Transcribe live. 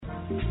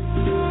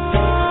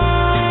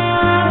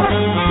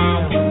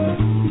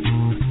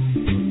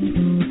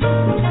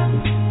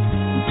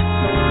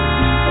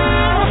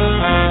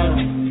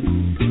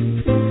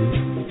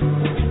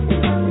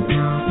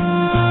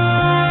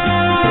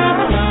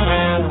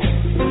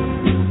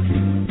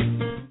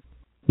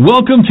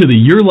Welcome to the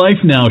Your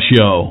Life Now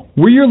Show,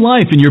 where your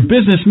life and your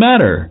business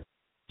matter.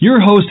 Your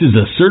host is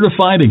a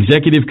certified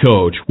executive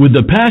coach with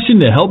the passion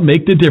to help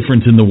make the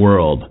difference in the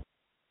world.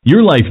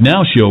 Your Life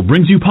Now Show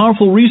brings you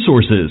powerful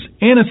resources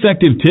and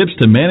effective tips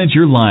to manage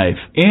your life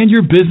and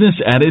your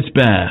business at its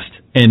best.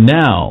 And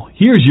now,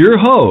 here's your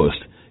host,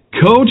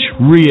 Coach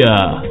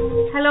Ria.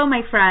 Hello,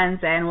 my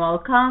friends, and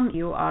welcome.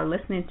 You are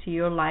listening to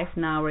Your Life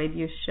Now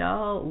radio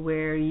show,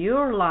 where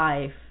your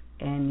life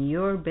and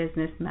your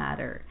business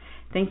matter.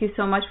 Thank you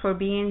so much for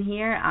being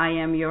here. I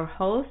am your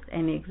host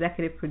and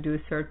executive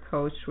producer,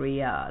 Coach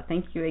Ria.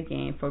 Thank you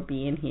again for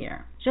being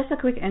here. Just a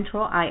quick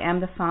intro. I am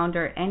the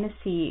founder and the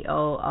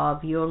CEO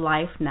of Your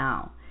Life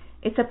Now.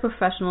 It's a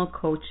professional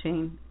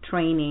coaching,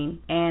 training,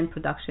 and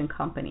production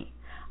company.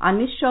 On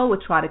this show, we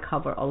try to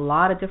cover a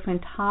lot of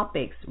different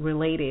topics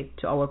related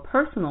to our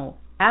personal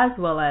as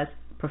well as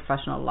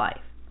professional life.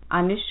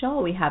 On this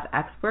show, we have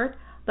experts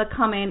that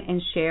come in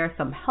and share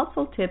some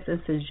helpful tips and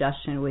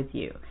suggestions with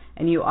you.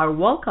 And you are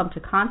welcome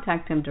to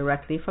contact them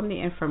directly from the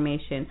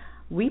information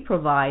we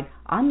provide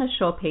on the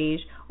show page,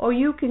 or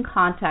you can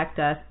contact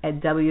us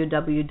at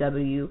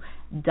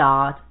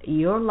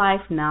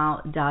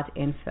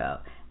www.yourlifenow.info.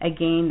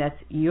 Again,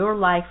 that's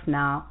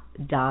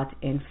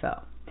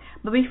yourlifenow.info.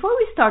 But before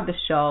we start the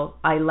show,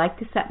 I like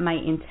to set my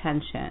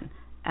intention,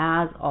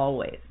 as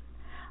always.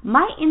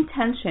 My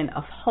intention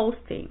of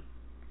hosting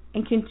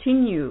and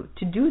continue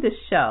to do this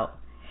show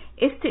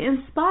is to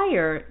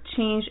inspire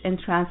change and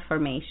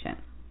transformation.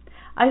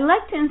 I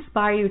like to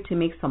inspire you to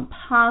make some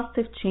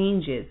positive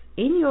changes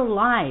in your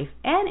life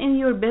and in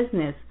your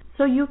business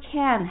so you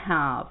can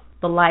have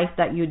the life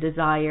that you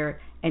desire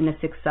and the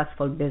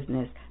successful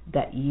business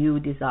that you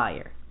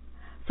desire.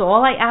 So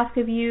all I ask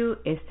of you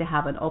is to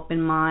have an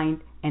open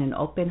mind and an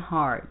open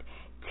heart.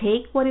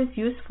 Take what is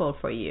useful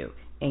for you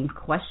and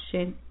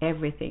question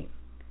everything.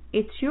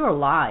 It's your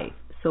life,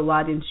 so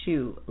why don't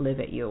you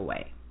live it your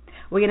way?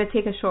 We're going to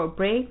take a short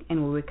break,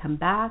 and when we come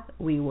back,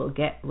 we will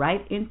get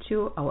right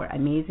into our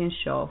amazing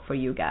show for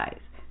you guys.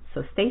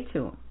 So stay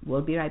tuned.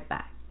 We'll be right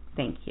back.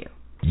 Thank you.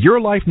 Your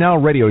Life Now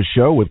radio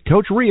show with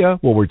Coach Ria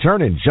will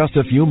return in just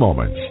a few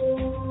moments.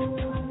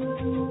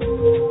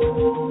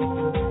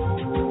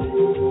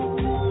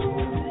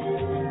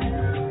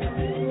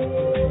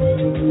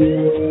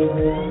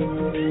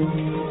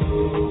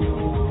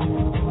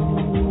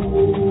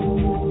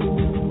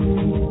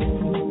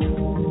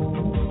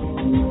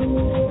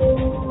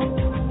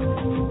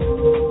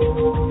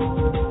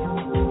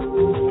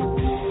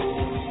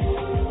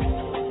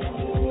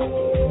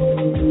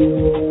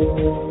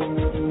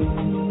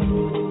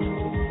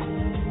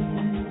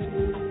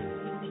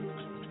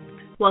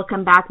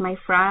 Welcome back, my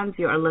friends.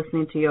 You are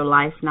listening to Your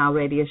Life Now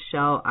radio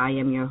show. I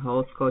am your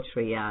host, Coach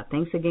Ria.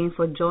 Thanks again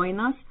for joining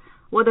us.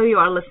 Whether you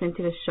are listening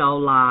to the show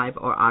live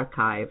or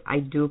archive, I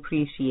do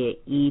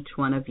appreciate each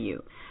one of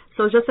you.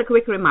 So just a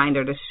quick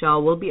reminder, the show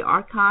will be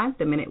archived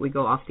the minute we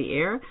go off the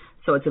air.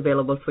 So it's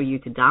available for you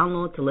to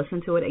download, to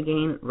listen to it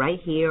again right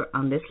here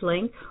on this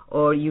link.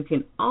 Or you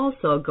can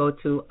also go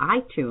to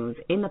iTunes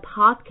in the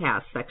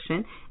podcast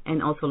section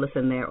and also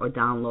listen there or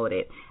download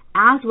it,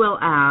 as well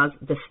as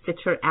the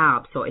Stitcher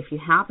app. So if you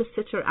have the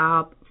Stitcher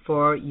app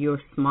for your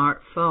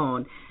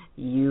smartphone,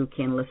 you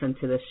can listen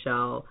to the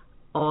show,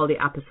 all the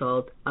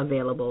episodes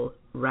available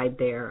right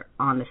there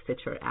on the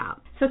Stitcher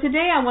app. So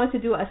today I wanted to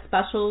do a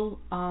special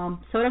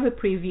sort of a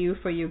preview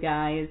for you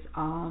guys.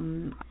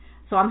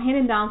 So I'm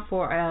heading down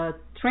for a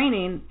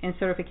training and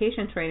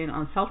certification training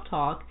on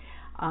self-talk.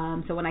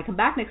 So when I come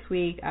back next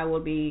week, I will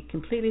be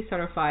completely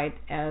certified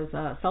as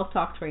a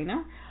self-talk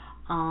trainer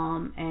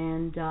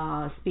and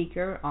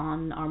speaker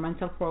on our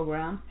mental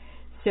program.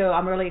 So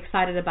I'm really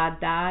excited about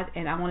that,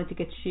 and I wanted to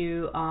get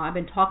you, I've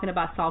been talking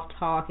about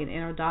self-talk and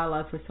inner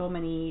dialogue for so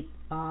many,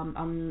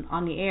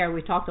 on the air.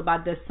 We talked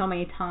about this so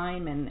many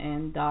times,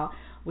 and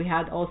we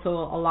had also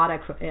a lot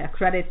of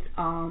accredited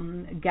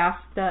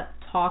guests that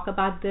talk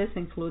about this,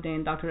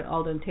 including Dr.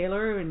 Eldon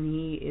Taylor, and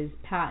he is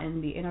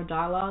patenting the inner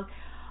dialogue.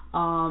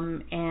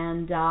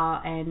 And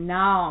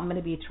now I'm going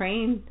to be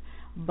trained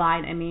by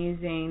an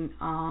amazing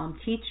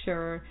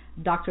teacher,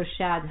 Dr.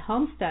 Shad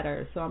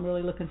Homestetter. So I'm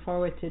really looking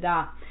forward to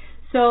that.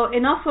 So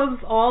enough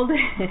of all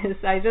this.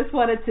 I just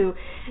wanted to,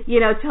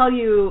 tell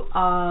you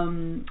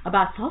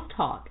about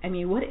self-talk. I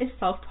mean, what is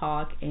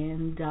self-talk,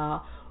 and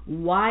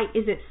why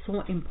is it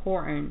so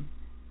important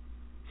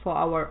for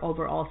our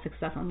overall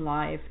success in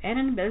life and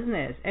in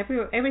business,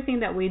 everything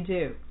that we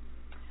do?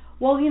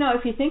 Well,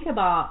 if you think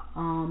about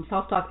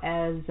self-talk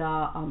as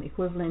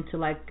equivalent to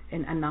like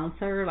an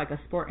announcer, like a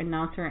sport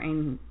announcer,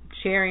 and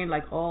sharing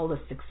like all the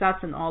success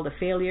and all the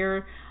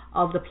failure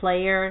of the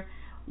player,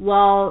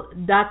 well,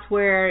 that's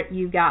where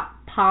you got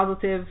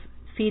positive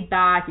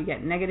feedback, you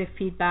get negative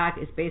feedback.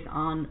 It's based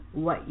on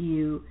what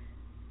you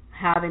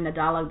having the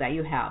dialogue that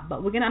you have. But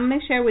I'm going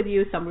to share with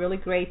you some really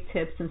great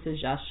tips and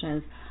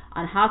suggestions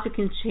on how to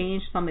can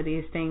change some of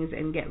these things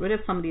and get rid of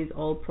some of these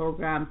old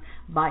programs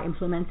by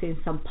implementing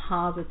some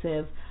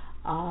positive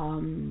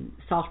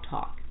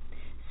self-talk.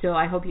 So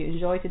I hope you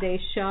enjoyed today's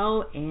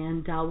show,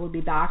 and we'll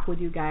be back with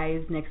you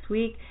guys next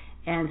week.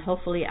 And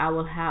hopefully I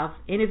will have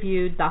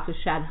interviewed Dr.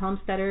 Shad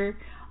Homestetter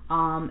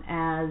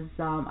as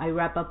I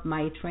wrap up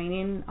my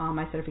training,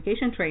 my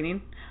certification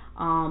training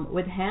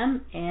with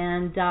him,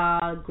 and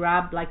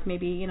grab like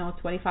maybe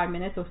 25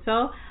 minutes or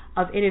so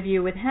of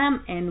interview with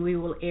him, and we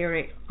will air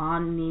it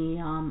on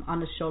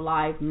the show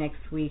live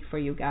next week for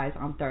you guys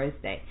on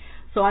Thursday.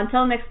 So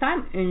until next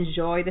time,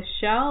 enjoy the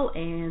show,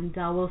 and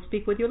we'll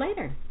speak with you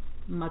later.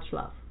 Much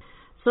love.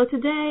 So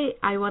today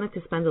I wanted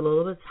to spend a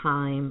little bit of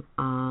time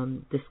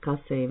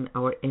discussing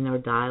our inner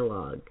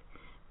dialogue,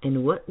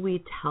 and what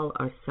we tell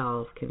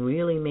ourselves can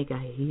really make a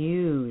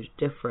huge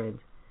difference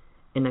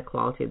in the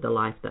quality of the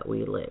life that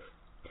we live.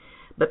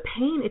 But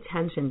paying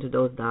attention to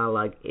those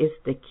dialogue is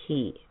the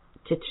key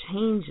to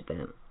change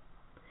them.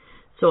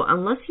 So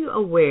unless you're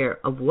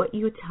aware of what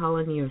you're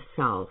telling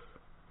yourself,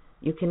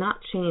 you cannot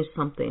change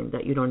something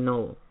that you don't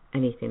know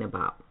anything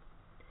about.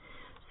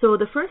 So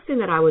the first thing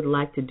that I would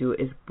like to do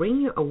is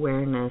bring your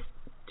awareness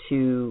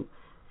to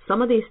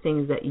some of these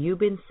things that you've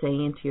been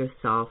saying to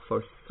yourself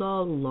for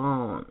so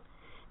long,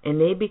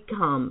 and they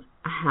become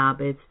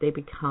habits, they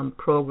become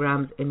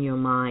programs in your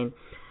mind.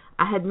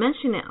 I had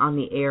mentioned it on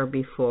the air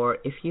before.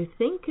 If you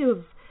think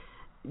of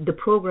the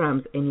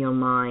programs in your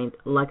mind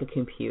like a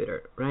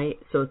computer, right?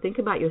 So think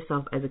about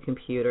yourself as a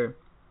computer,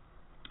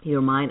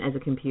 your mind as a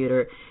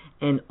computer,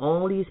 and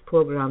all these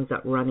programs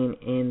that are running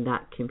in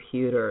that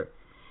computer.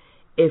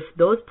 If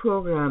those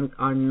programs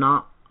are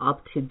not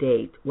up to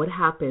date, what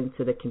happens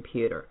to the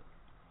computer?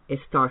 It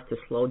starts to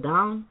slow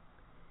down,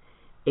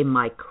 it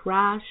might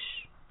crash,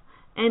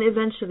 and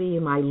eventually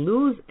you might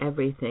lose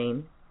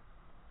everything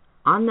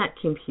on that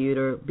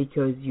computer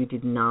because you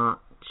did not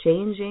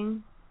change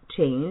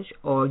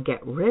or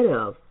get rid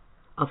of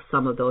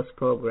some of those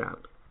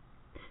programs,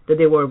 that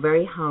they were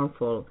very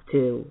harmful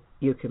to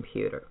your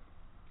computer.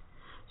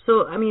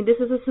 So, this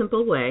is a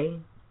simple way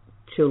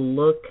to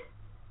look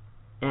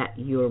at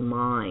your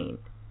mind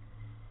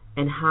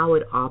and how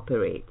it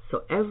operates.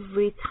 So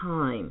every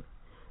time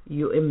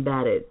you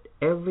embed it,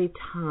 every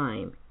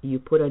time you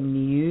put a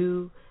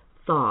new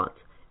thought,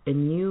 a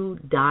new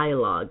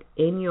dialogue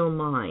in your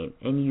mind,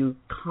 and you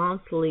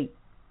constantly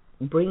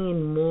bring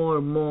in more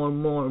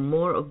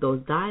of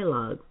those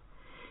dialogues,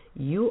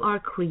 you are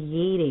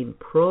creating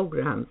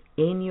programs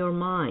in your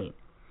mind.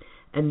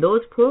 And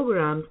those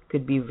programs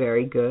could be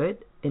very good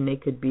and they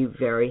could be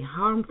very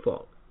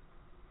harmful.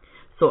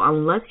 So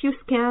unless you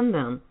scan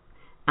them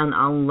and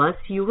unless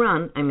you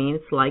run,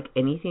 it's like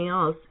anything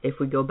else. If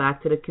we go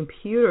back to the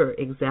computer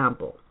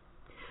example,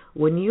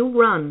 when you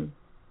run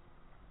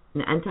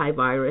an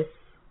antivirus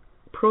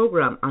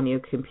program on your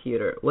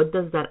computer, what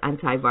does that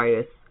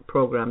antivirus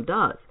program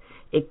do?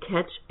 It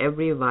catches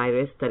every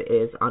virus that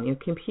is on your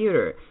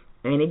computer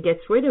and it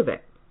gets rid of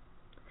it.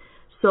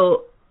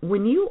 So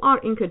when you are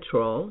in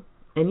control,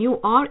 and you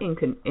are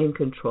in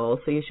control,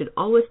 so you should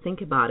always think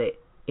about it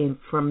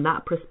from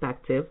that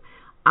perspective,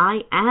 I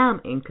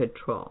am in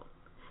control.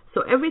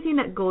 So everything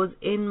that goes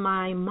in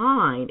my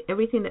mind,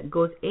 everything that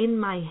goes in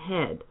my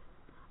head,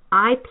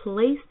 I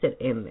placed it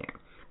in there.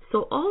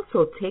 So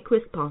also take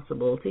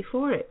responsibility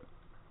for it.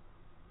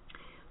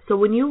 So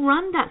when you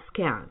run that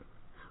scan,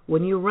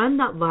 when you run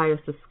that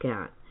virus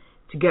scan,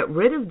 to get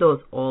rid of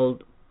those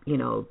old,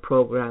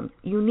 programs,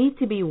 you need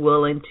to be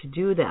willing to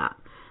do that.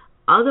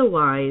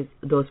 Otherwise,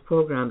 those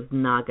programs are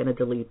not going to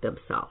delete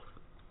themselves.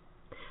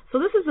 So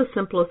this is the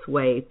simplest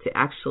way to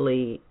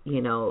actually,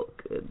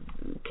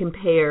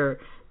 compare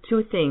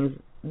two things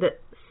that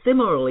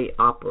similarly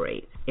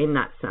operate in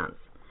that sense.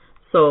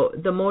 So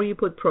the more you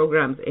put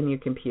programs in your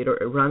computer,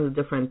 it runs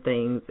different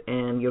things,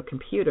 and your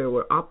computer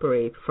will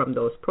operate from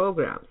those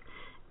programs.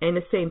 And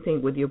the same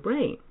thing with your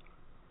brain.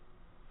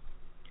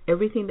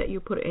 Everything that you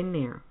put in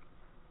there,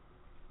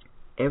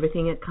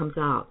 everything that comes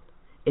out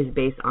is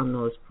based on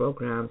those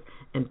programs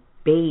and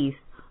based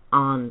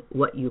on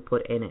what you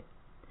put in it.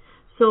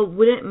 So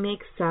wouldn't it make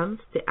sense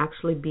to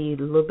actually be a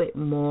little bit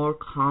more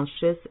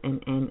conscious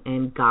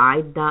and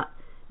guide that,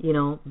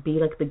 be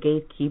like the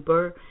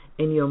gatekeeper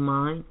in your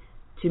mind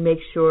to make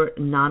sure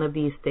none of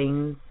these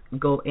things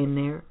go in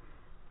there,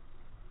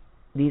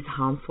 these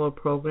harmful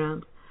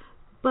programs?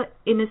 But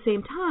in the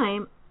same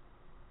time,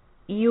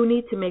 you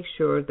need to make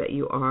sure that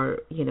you are,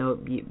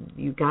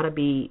 you got to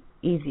be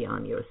easy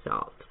on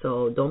yourself.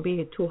 So don't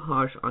be too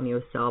harsh on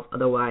yourself.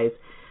 Otherwise,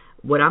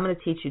 what I'm going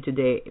to teach you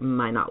today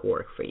might not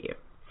work for you.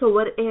 So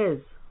what is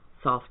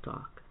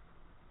self-talk?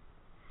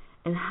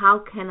 And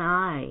how can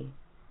I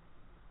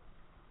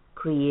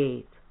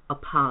create a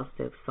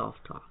positive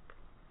self-talk?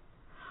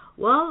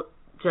 Well,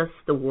 just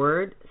the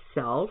word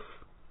self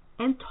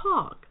and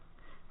talk.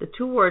 The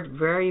two words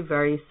very,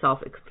 very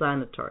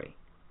self-explanatory,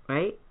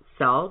 right?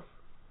 Self,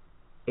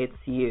 it's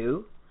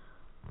you.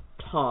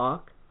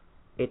 Talk,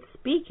 it's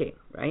speaking,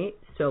 right?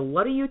 So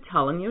what are you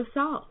telling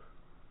yourself?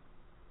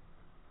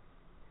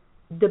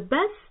 the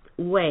best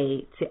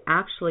way to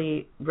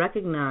actually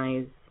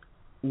recognize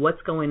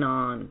what's going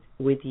on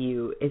with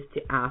you is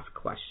to ask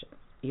questions.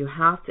 You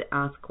have to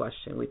ask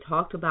questions. We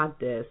talked about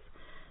this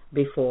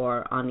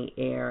before on the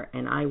air,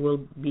 and I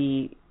will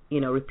be,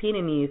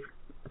 repeating these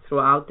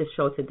throughout the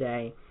show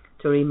today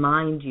to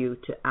remind you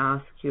to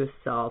ask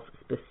yourself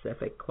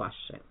specific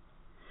questions.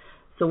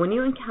 So when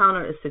you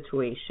encounter a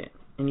situation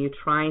and you're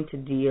trying to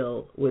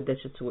deal with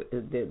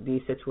the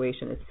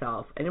situation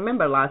itself, and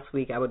remember last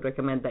week I would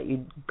recommend that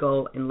you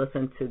go and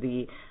listen to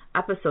the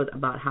episode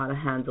about how to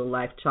handle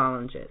life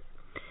challenges.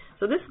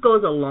 So this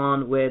goes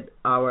along with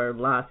our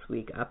last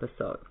week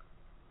episode.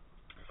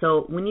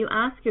 So when you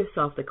ask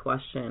yourself the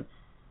question,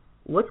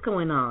 what's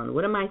going on?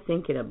 What am I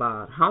thinking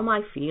about? How am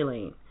I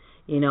feeling?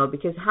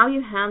 Because how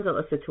you handle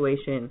a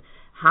situation,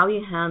 how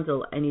you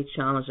handle any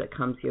challenge that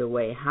comes your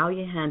way, how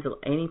you handle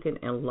anything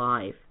in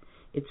life,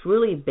 it's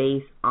really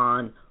based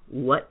on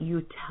what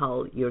you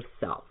tell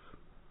yourself.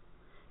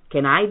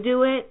 Can I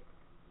do it?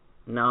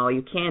 No,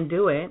 you can't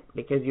do it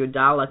because your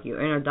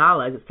inner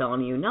dialogue is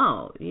telling you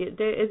no.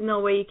 There is no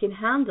way you can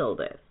handle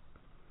this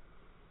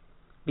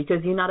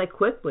because you're not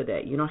equipped with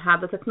it. You don't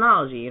have the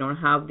technology. You don't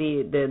have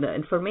the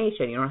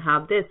information. You don't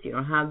have this. You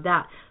don't have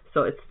that.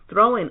 So it's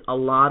throwing a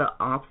lot of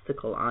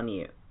obstacle on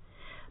you.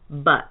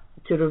 But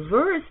to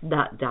reverse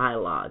that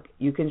dialogue,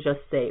 you can just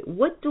say,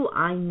 what do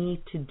I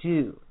need to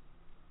do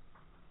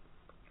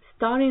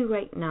starting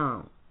right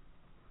now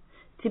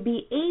to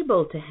be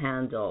able to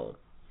handle,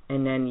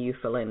 and then you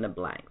fill in the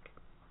blank.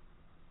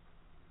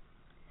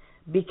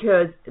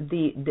 Because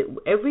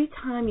every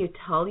time you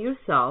tell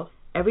yourself,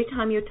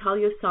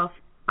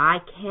 I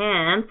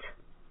can't,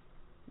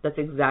 that's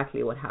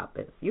exactly what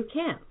happens. You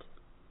can't.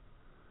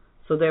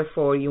 So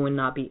therefore, you will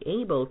not be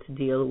able to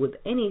deal with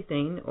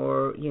anything,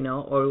 or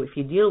if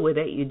you deal with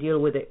it, you deal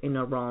with it in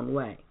a wrong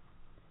way.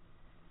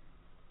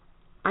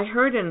 I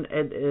heard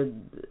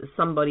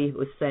somebody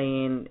was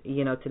saying,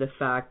 to the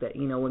fact that,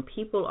 when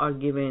people are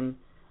given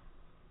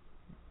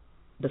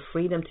the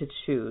freedom to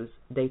choose,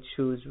 they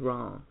choose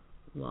wrong.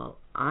 Well,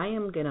 I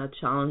am going to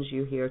challenge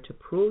you here to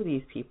prove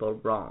these people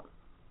wrong.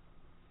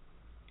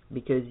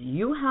 Because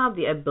you have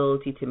the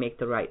ability to make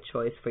the right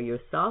choice for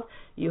yourself.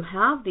 You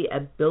have the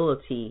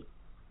ability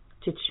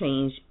to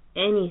change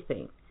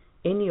anything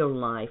in your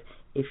life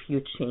if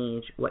you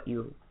change what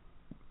you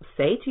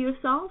say to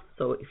yourself.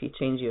 So if you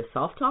change your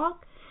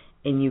self-talk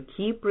and you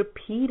keep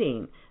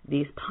repeating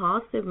these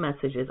positive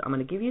messages, I'm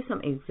going to give you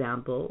some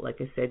example. Like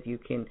I said, you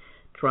can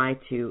try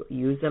to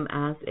use them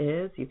as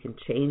is. You can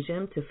change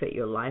them to fit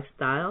your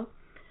lifestyle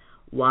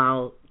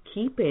while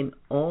keeping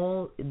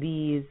all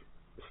these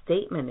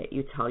statements that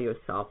you tell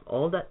yourself,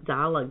 all that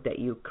dialogue that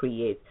you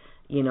create,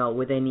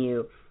 within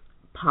you,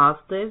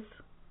 positive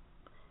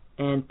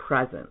and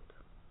present.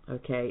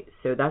 Okay,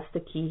 so that's the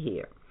key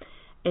here.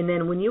 And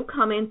then when you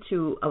come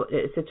into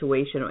a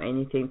situation or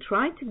anything,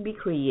 try to be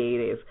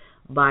creative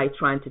by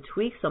trying to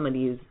tweak some of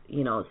these,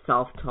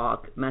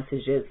 self-talk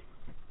messages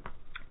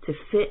to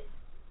fit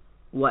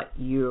what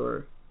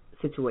your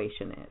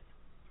situation is.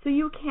 So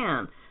you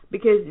can,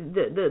 because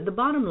the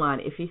bottom line,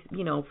 if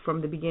you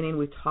from the beginning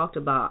we talked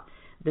about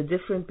the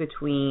difference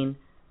between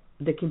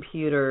the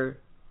computer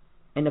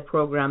and the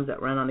programs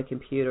that run on the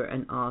computer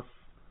and us,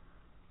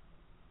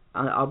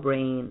 our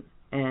brain,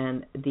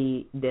 and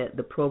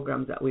the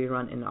programs that we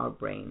run in our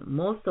brain.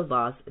 Most of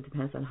us, it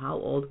depends on how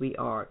old we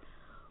are,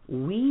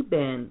 we've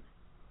been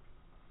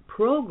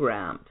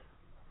programmed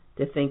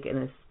to think in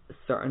a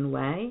certain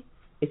way.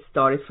 It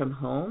started from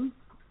home.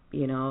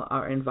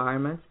 Our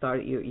environment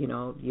started.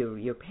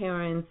 Your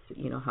parents.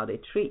 How they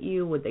treat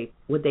you,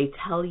 what they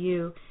tell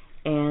you,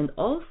 and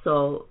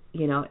also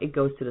it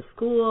goes to the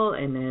school,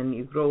 and then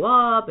you grow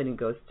up, and it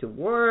goes to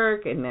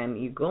work, and then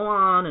you go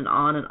on and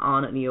on and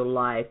on in your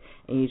life,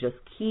 and you just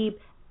keep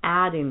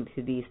adding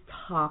to these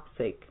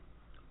toxic,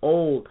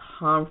 old,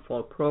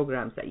 harmful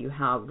programs that you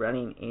have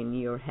running in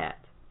your head.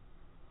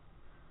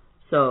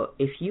 So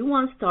if you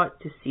want to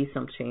start to see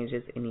some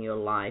changes in your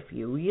life,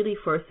 you really,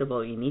 first of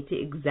all, you need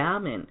to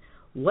examine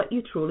what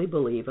you truly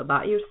believe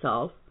about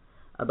yourself,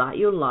 about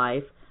your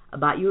life,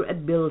 about your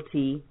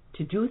ability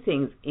to do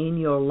things in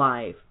your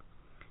life.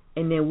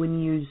 And then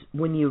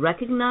when you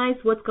recognize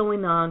what's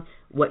going on,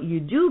 what you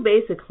do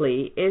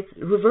basically is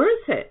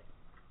reverse it.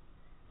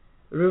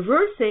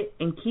 Reverse it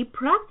and keep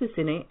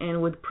practicing it,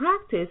 and with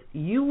practice,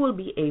 you will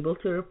be able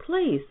to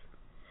replace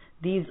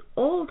these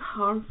old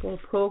harmful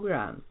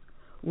programs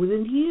with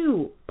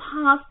new,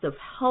 positive,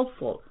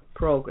 helpful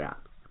programs.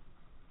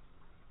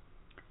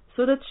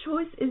 So the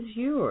choice is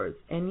yours.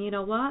 And you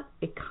know what?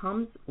 It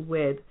comes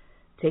with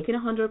taking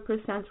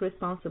 100%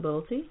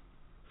 responsibility,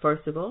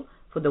 first of all,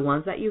 for the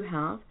ones that you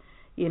have.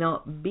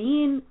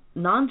 Being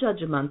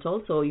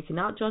non-judgmental, so you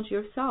cannot judge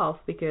yourself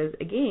because,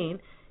 again,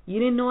 you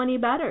didn't know any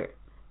better.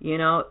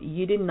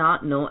 You did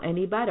not know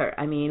any better.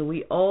 I mean,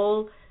 we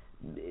all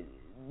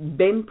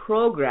been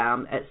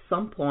programmed at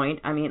some point.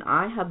 I mean,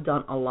 I have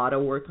done a lot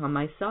of work on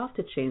myself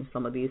to change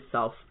some of these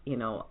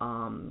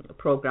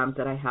programs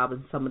that I have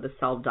and some of the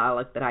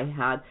self-dialogue that I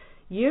had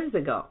years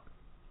ago.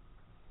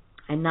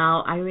 And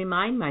now I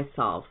remind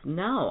myself,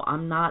 no,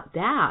 I'm not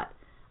that.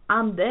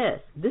 I'm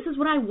this. This is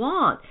what I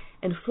want.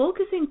 And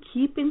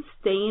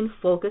staying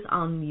focused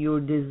on your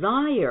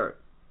desired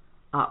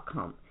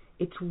outcome.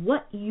 It's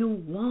what you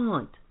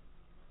want,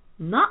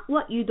 not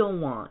what you don't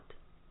want.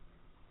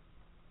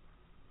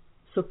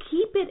 So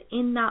keep it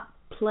in that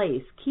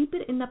place. Keep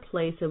it in the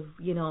place of,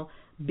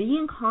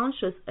 being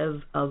conscious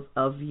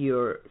of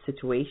your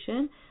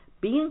situation,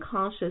 being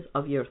conscious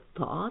of your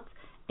thoughts.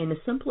 In the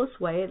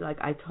simplest way, like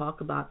I talked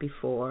about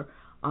before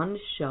on the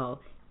show,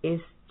 is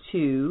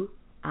to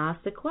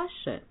ask the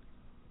question,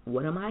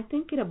 what am I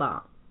thinking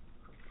about?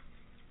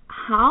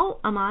 How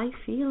am I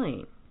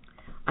feeling?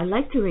 I'd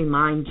like to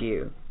remind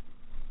you,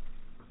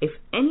 if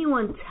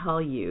anyone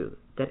tell you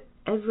that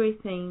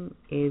everything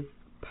is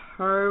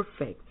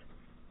perfect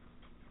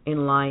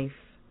in life,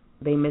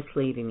 they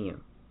misleading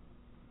you.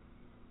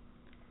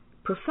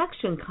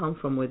 Perfection comes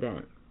from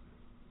within.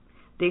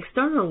 The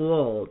external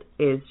world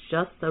is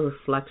just a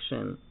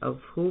reflection of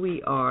who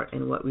we are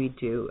and what we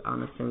do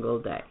on a single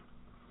day.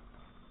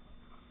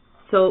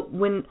 So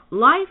when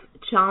life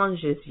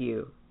challenges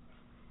you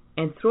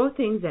and throw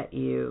things at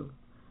you,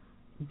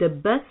 the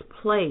best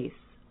place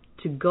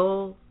to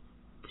go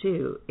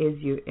to is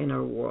your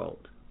inner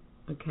world,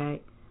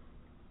 okay?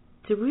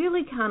 To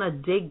really kind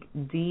of dig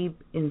deep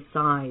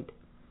inside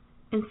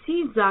and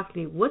see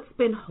exactly what's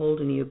been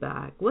holding you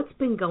back, what's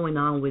been going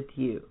on with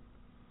you.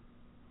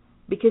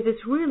 Because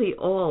it's really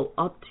all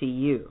up to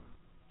you.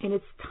 And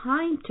it's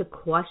time to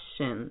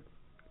question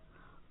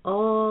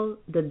all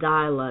the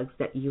dialogues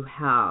that you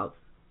have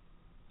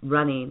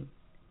running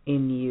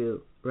in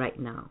you right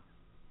now.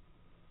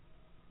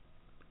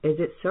 Is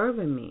it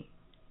serving me?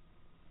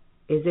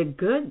 Is it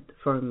good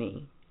for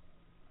me?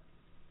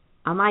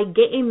 Am I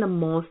getting the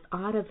most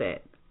out of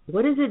it?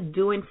 What is it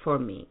doing for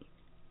me?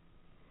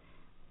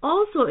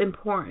 Also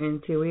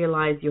important to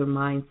realize your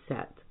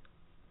mindset.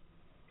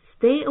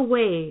 Stay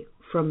away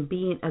from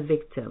being a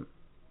victim.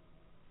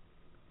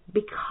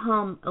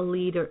 Become a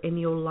leader in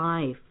your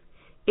life.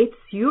 It's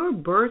your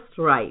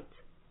birthright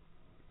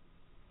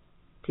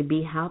to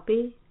be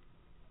happy,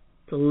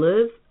 to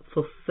live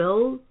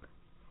fulfilled,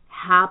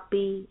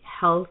 happy,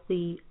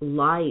 healthy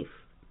life.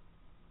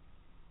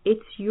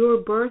 It's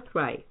your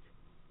birthright.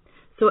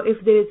 So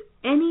if there's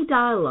any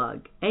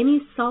dialogue,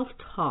 any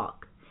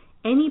self-talk,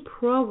 any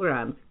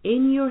programs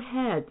in your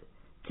head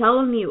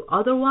telling you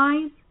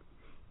otherwise,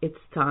 it's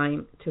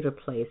time to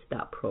replace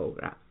that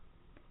program.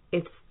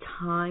 It's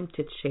time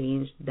to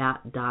change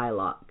that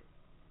dialogue.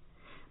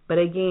 But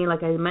again,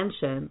 like I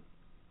mentioned,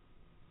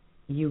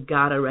 you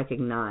gotta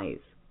recognize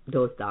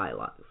those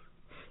dialogues.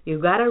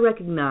 You gotta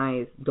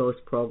recognize those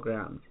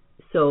programs.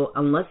 So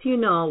unless you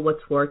know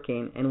what's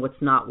working and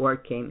what's not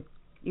working,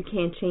 you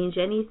can't change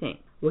anything.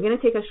 We're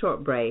gonna take a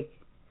short break,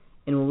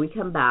 and when we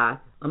come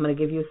back, I'm gonna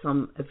give you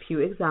a few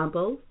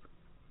examples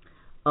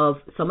of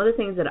some of the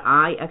things that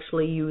I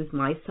actually use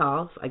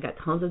myself. I got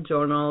tons of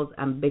journals.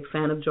 I'm a big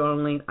fan of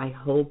journaling. I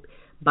hope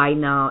by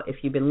now, if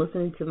you've been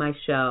listening to my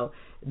show,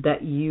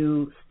 that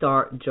you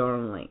start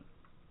journaling.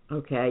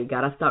 Okay, you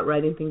got to start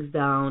writing things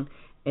down.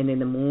 And then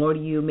the more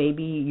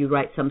you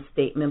write some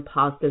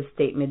positive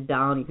statement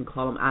down. You can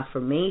call them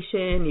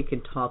affirmation. You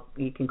can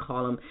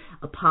call them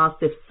a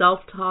positive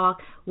self-talk,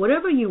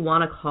 whatever you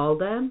want to call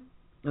them.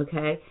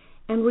 Okay,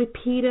 and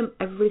repeat them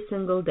every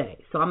single day.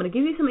 So I'm going to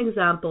give you some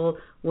example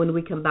when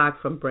we come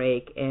back from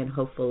break, and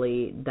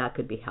hopefully that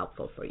could be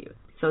helpful for you.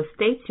 So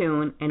stay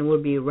tuned, and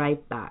we'll be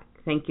right back.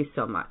 Thank you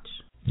so much.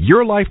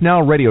 Your Life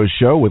Now radio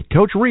show with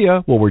Coach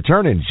Ria will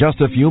return in just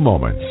a few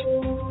moments.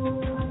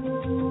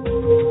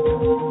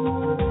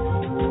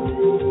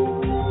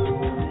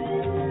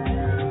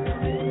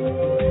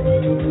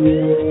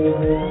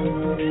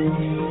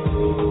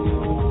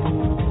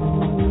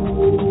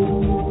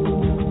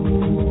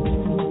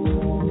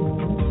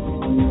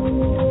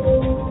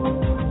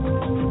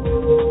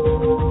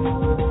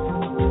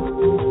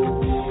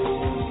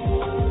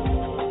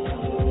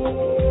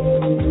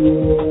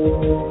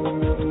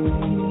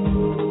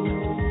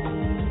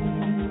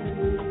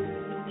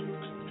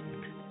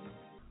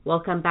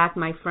 Welcome back,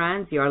 my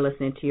friends. You are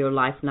listening to your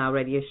Life Now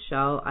radio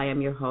show. I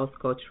am your host,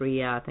 Coach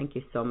Ria. Thank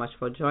you so much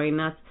for joining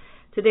us.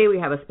 Today we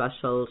have a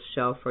special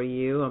show for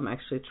you. I'm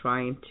actually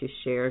trying to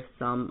share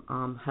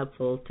some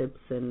helpful tips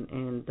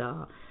and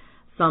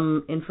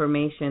some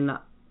information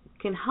that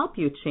can help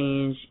you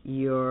change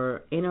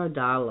your inner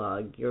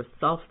dialogue, your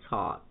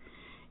self-talk.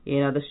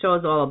 You know, the show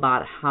is all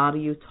about how do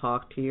you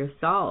talk to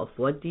yourself?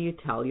 What do you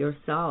tell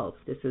yourself?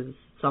 This is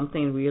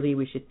something really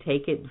we should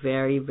take it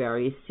very,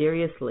 very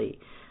seriously.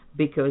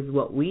 Because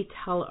what we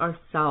tell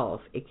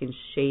ourselves, it can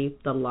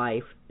shape the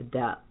life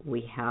that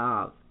we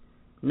have.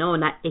 No,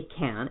 not it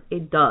can.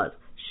 It does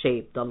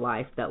shape the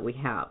life that we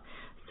have.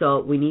 So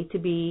we need to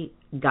be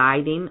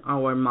guiding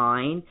our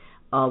mind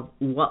of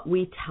what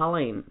we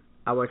telling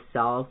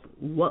ourselves,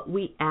 what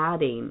we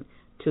adding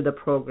to the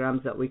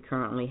programs that we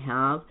currently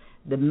have,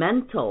 the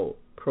mental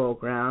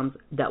programs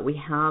that we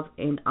have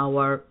in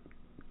our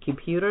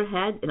computer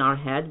head, in our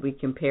head. We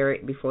compare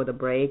it before the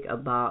break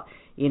about,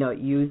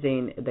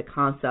 using the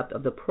concept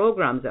of the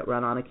programs that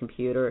run on a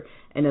computer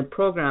and the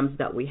programs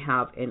that we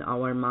have in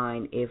our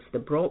mind. If the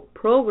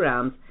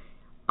programs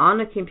on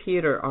a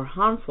computer are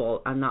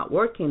harmful and not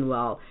working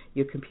well,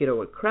 your computer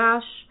will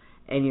crash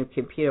and your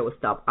computer will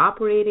stop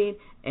operating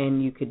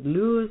and you could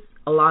lose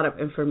a lot of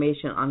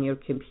information on your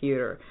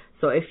computer.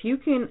 So if you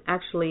can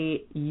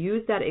actually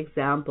use that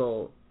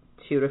example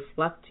to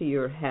reflect to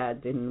your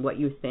head and what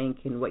you think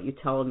and what you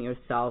tell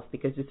yourself,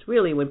 because it's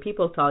really, when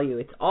people tell you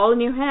it's all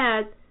in your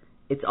head,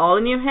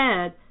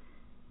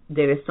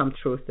 there is some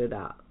truth to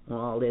that.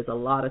 Well, there's a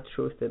lot of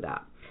truth to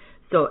that.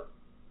 So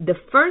the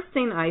first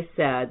thing I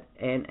said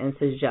and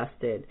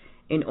suggested,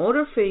 in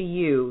order for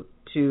you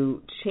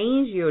to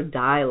change your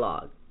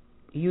dialogue,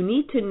 you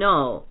need to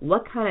know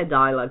what kind of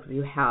dialogues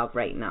you have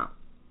right now.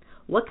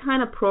 What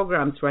kind of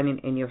programs running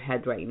in your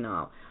head right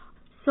now?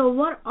 So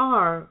what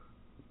are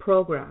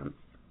programs?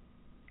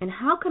 And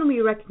how can we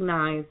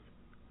recognize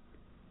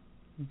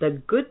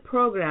the good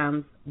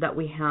programs that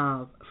we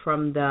have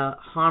from the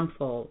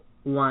harmful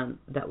one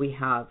that we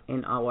have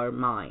in our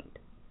mind?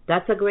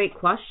 That's a great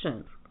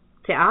question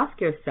to ask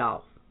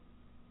yourself.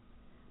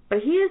 But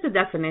here's the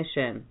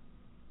definition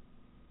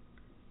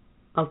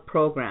of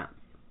programs.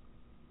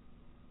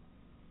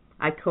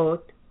 I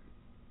quote,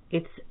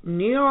 "It's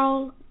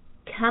neural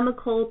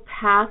chemical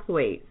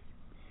pathways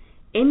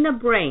in the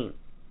brain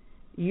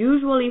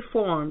usually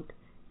formed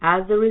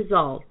as a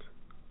result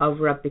of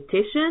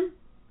repetition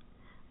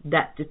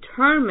that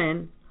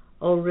determine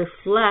or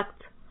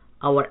reflect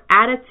our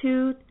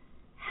attitude,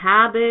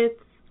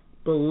 habits,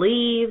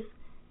 beliefs,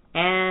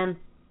 and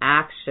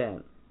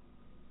action."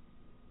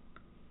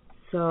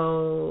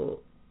 So,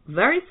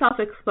 very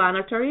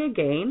self-explanatory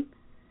again.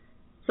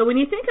 So when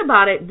you think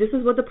about it, this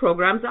is what the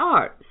programs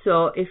are.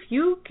 So if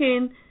you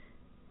can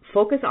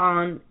focus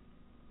on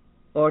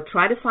or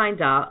try to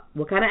find out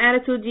what kind of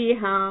attitude do you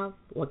have,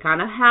 what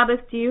kind of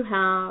habits do you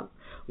have,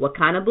 what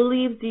kind of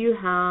beliefs do you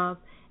have,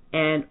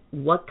 and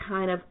what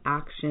kind of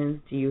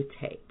actions do you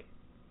take.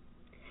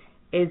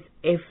 If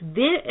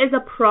there is a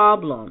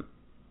problem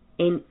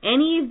in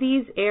any of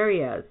these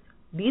areas,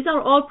 these are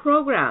all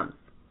programs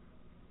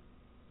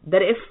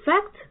that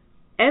affect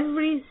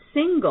every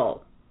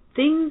single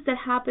things that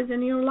happens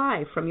in your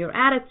life, from your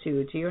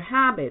attitude to your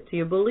habit to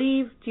your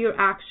belief to your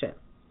action.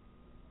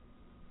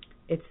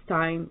 It's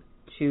time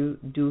to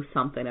do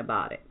something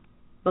about it.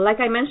 But like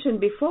I mentioned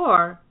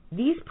before,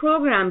 these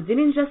programs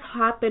didn't just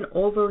happen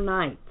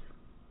overnight.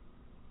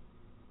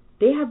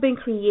 They have been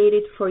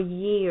created for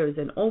years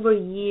and over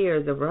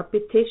years of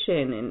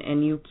repetition,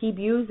 and you keep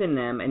using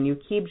them and you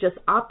keep just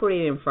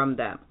operating from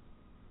them.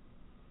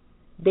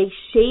 They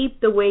shape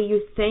the way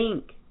you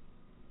think.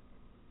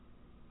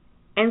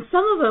 And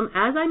some of them,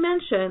 as I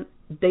mentioned,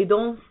 they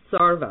don't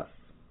serve us.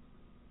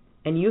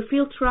 And you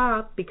feel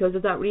trapped because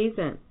of that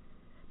reason.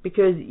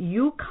 Because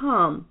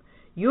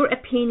your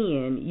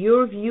opinion,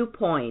 your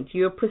viewpoint,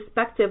 your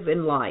perspective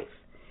in life,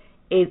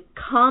 it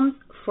comes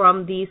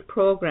from these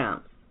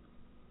programs.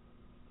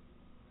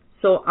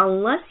 So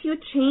unless you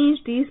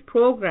change these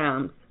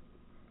programs,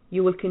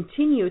 you will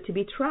continue to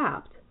be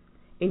trapped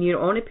in your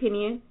own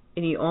opinion,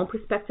 in your own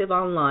perspective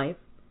on life.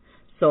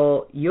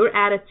 So your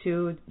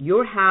attitude,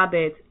 your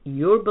habits,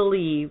 your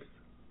beliefs,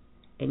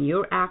 and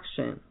your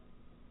action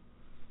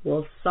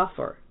will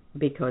suffer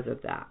because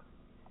of that.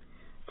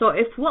 So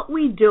if what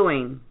we're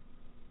doing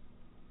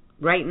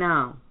right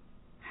now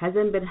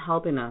hasn't been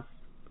helping us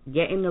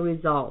getting the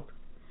result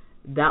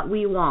that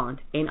we want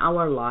in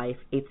our life,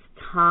 it's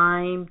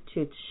time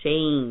to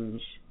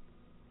change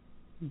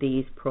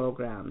these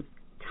programs.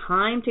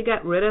 Time to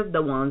get rid of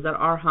the ones that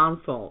are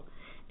harmful.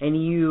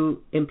 And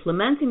you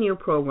implement a new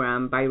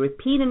program by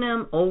repeating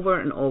them over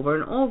and over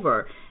and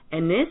over.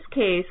 In this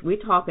case, we're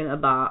talking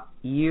about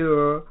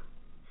your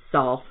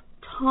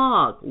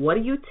self-talk. What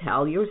do you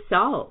tell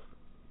yourself?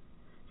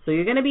 So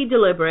you're going to be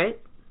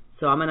deliberate.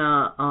 So I'm going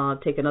to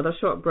take another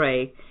short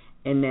break.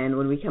 And then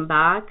when we come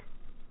back,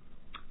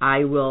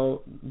 I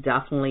will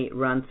definitely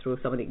run through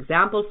some of the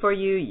examples for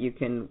you. You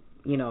can,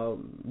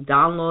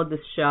 download the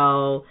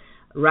show,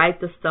 write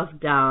the stuff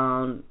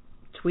down,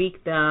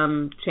 tweak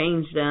them,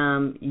 change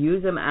them,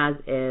 use them as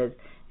is,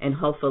 and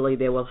hopefully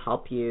they will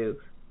help you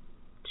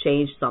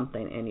change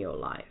something in your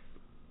life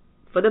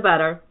for the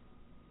better.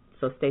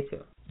 So stay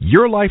tuned.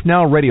 Your Life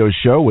Now radio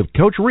show with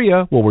Coach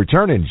Ria will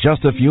return in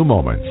just a few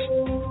moments.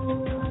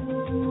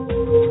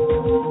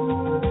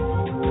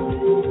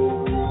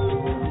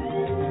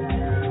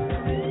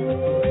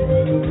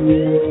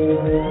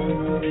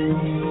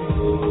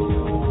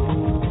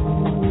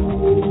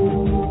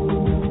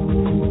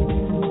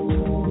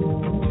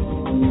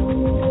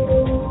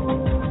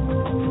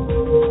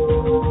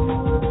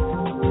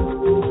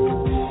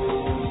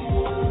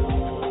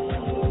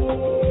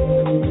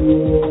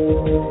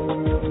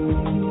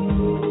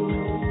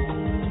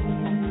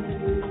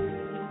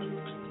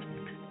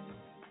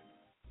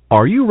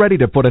 Are you ready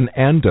to put an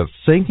end to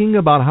thinking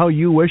about how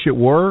you wish it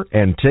were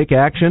and take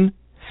action?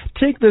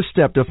 Take this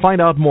step to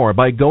find out more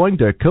by going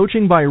to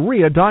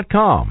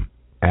coachingbyria.com.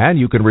 And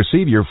you can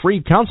receive your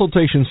free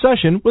consultation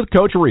session with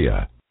Coach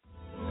Ria.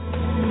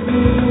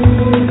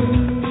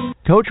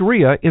 Coach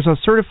Ria is a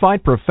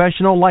certified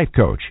professional life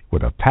coach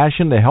with a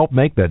passion to help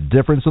make the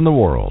difference in the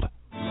world.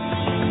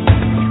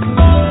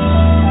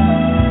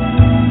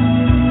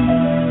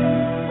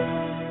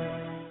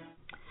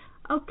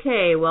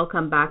 Okay,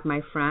 welcome back,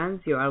 my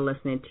friends. You are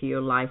listening to your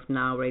Life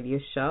Now radio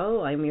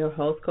show. I'm your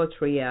host, Coach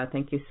Ria.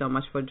 Thank you so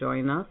much for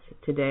joining us.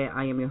 Today,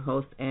 I am your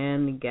host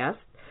and guest,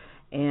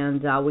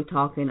 and we're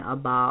talking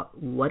about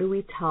what do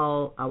we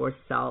tell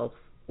ourselves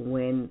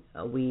when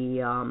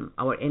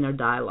our inner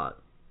dialogue.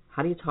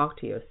 How do you talk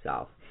to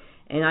yourself?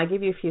 And I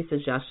give you a few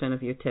suggestions, a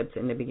few tips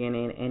in the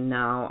beginning, and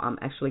now I'm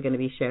actually going to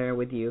be sharing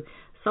with you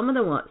some of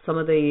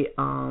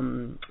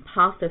the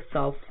positive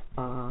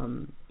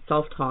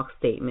self-talk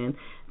statement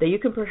that you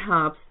can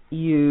perhaps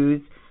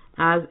use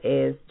as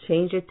is.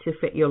 Change it to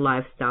fit your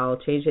lifestyle,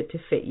 change it to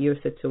fit your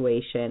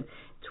situation,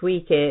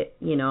 tweak it,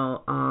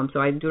 so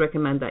I do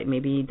recommend that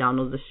maybe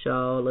download the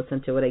show,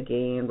 listen to it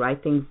again,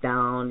 write things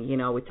down.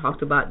 We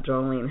talked about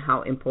journaling,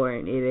 how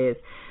important it is.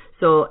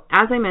 So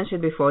as I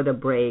mentioned before the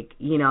break,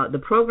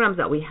 the programs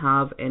that we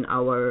have in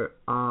our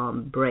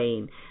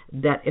brain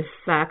that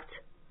affect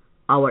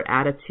our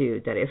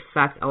attitude, that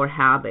affect our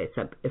habits,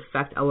 that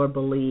affect our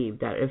belief,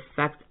 that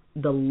affect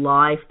the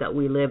life that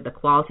we live, the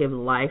quality of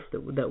life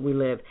that we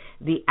live,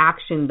 the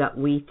action that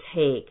we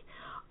take,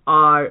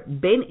 are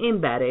been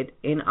embedded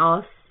in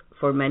us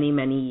for many,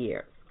 many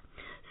years.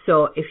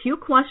 So if you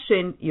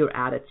question your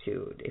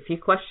attitude, if you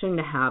question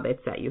the habits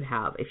that you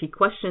have, if you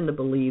question the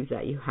beliefs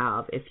that you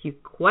have, if you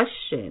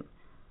question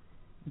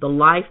the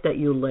life that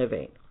you're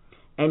living,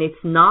 and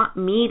it's not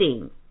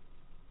meeting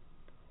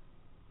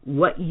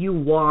what you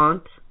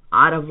want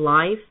out of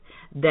life,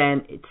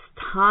 then it's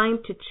time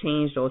to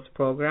change those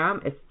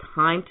programs. It's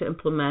time to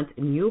implement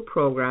a new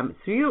program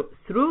through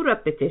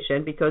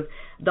repetition, because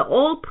the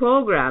old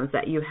programs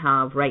that you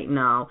have right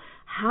now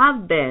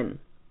have been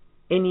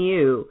in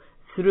you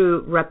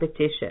through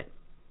repetition.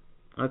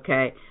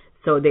 Okay?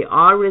 So they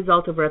are a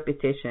result of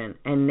repetition,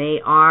 and they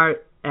are,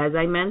 as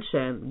I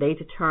mentioned, they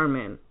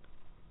determine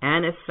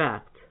and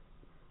affect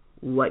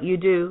what you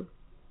do,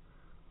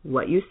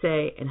 what you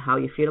say, and how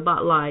you feel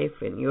about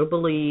life, and your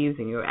beliefs,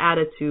 and your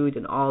attitude,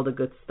 and all the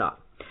good stuff.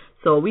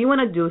 So we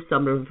want to do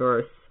some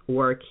reverse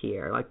work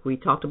here. Like we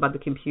talked about the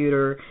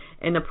computer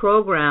and the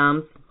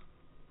programs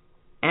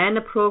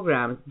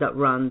that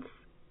runs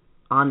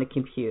on the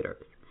computers.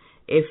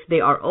 If they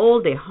are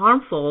old, they're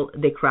harmful,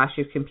 they crash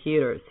your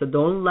computer. So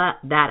don't let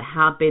that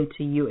happen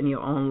to you in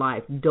your own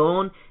life.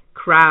 Don't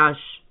crash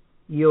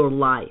your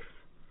life.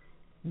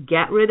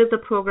 Get rid of the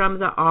programs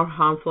that are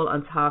harmful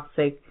and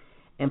toxic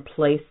and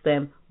place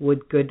them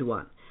with good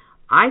ones.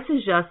 I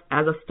suggest,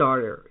 as a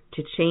starter,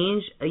 to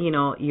change,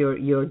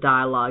 your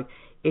dialogue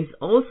is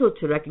also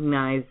to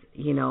recognize,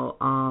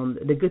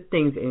 the good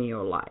things in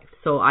your life.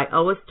 So I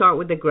always start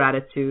with the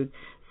gratitude.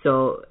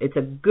 So it's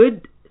a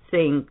good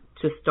thing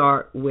to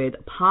start with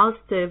a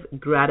positive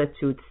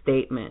gratitude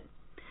statement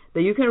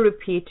that you can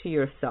repeat to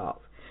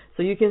yourself.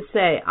 So you can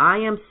say, I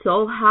am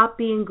so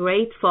happy and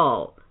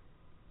grateful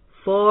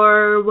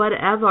for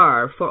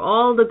whatever, for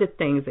all the good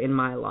things in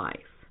my life,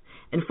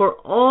 and for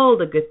all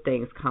the good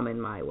things coming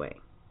my way.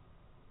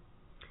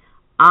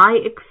 I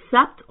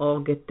accept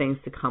all good things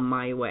to come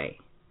my way,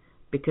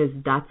 because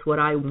that's what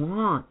I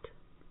want.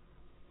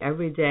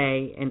 Every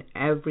day, in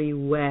every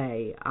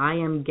way, I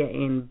am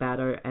getting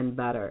better and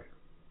better.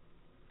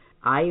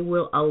 I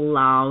will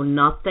allow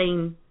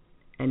nothing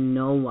and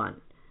no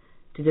one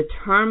to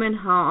determine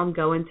how I'm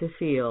going to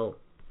feel.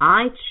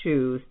 I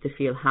choose to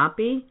feel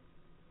happy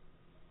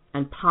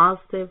and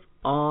positive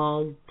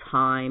all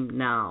time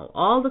now.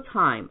 All the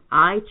time,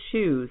 I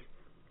choose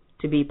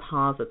to be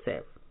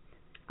positive.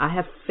 I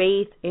have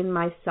faith in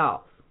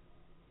myself.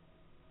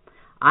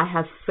 I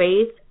have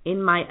faith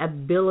in my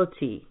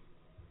ability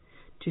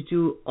to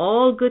do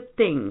all good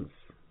things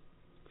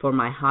for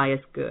my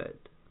highest good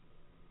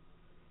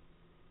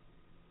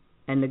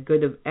and the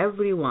good of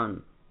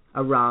everyone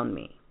around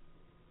me.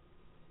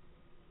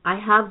 I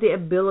have the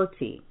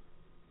ability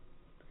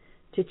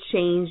to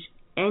change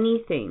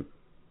anything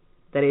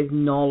that is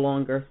no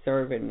longer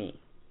serving me.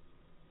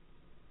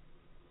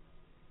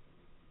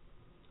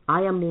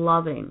 I am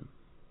loving.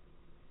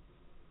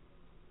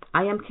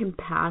 I am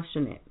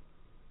compassionate.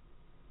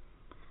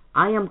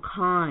 I am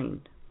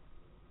kind.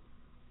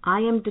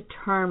 I am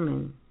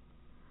determined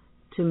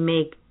to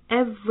make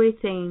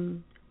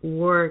everything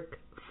work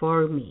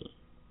for me.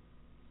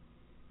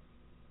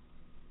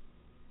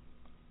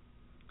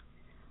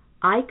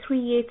 I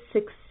create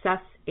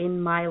success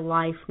in my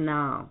life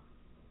now.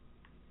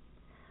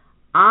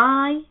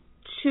 I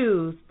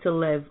choose to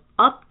live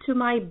up to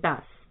my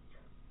best.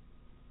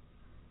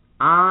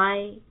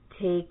 I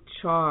take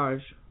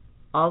charge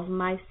of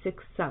my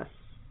success,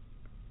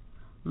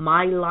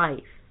 my life.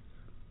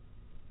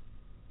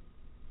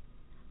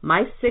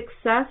 My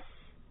success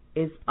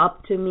is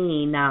up to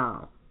me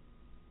now.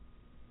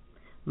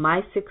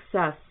 My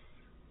success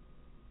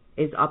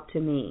is up to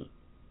me.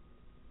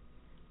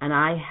 And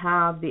I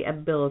have the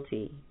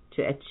ability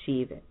to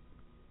achieve it.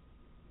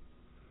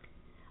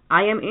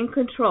 I am in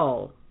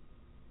control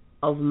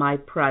of my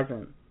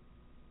present.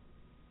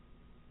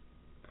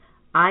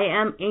 I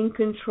am in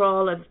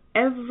control of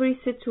every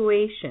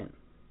situation.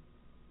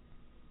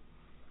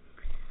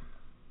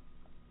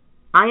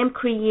 I am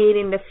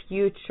creating the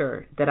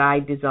future that I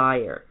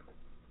desire.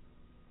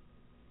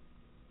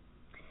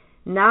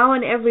 Now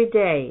and every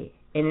day,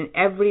 and in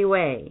every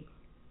way,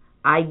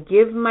 I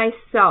give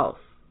myself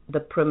the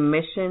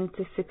permission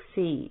to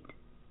succeed.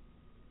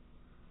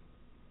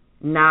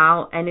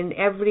 Now and in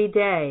every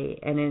day,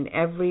 and in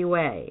every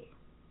way,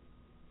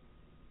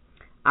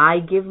 I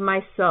give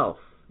myself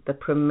the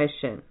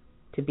permission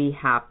to be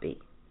happy.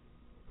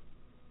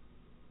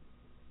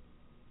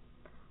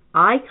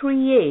 I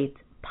create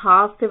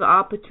positive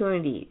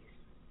opportunities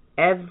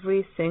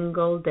every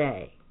single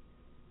day.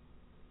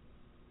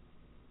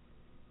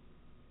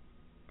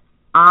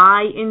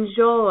 I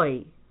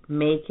enjoy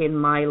making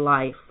my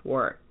life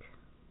work.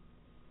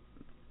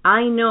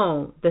 I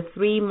know the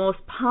 3 most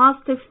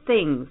positive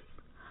things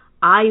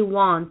I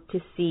want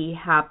to see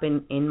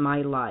happen in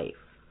my life.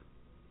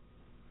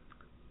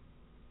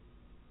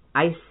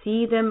 I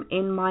see them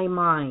in my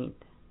mind,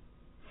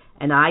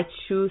 and I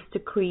choose to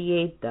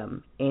create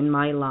them in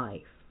my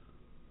life.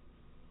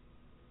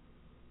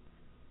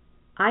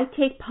 I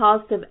take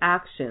positive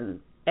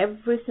action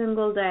every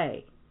single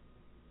day.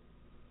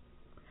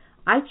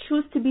 I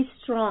choose to be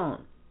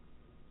strong.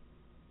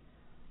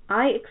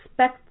 I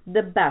expect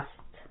the best,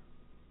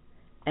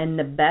 and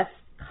the best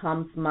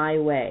comes my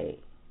way.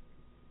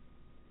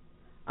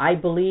 I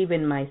believe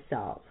in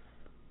myself.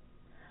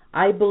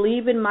 I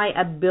believe in my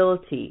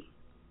ability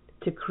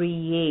to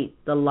create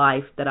the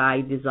life that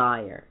I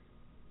desire.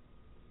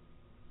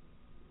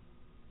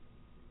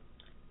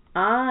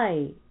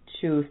 I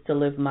choose to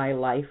live my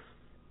life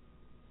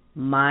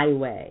my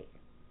way.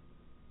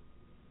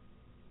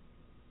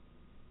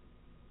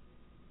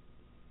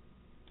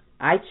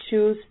 I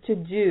choose to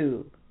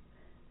do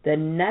the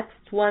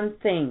next one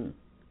thing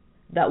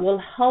that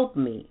will help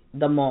me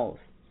the most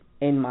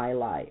in my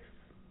life.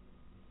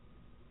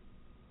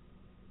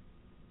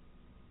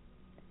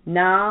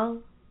 Now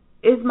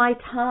is my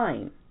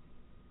time.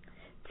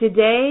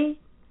 Today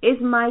is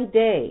my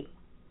day.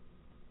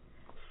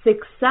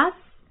 Success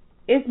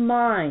is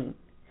mine.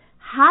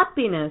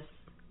 Happiness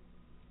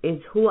is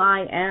who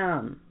I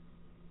am.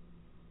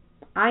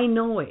 I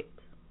know it.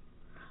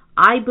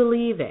 I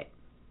believe it.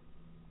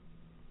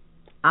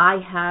 I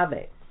have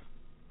it.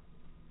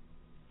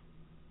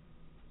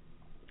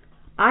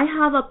 I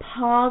have a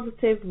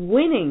positive,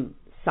 winning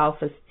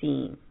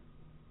self-esteem.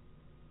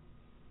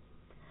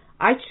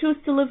 I choose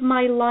to live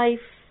my life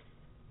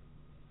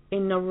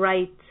in the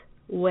right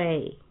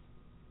way.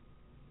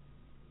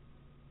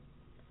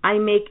 I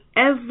make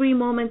every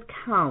moment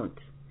count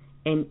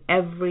in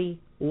every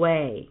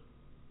way.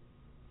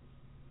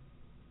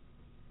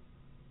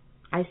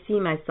 I see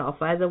myself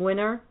as a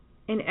winner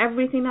in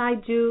everything I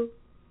do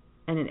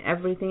and in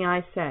everything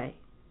I say.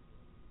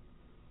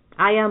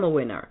 I am a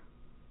winner.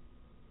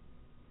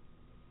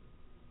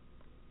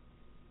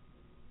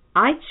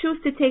 I choose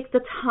to take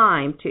the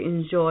time to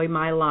enjoy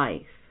my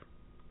life,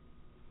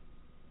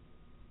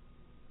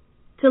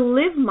 to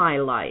live my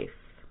life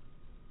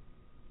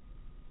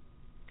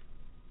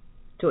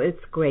to its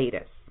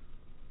greatest.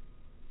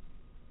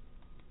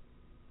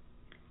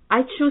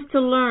 I choose to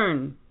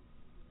learn,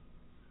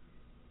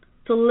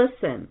 to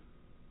listen,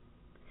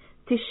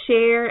 to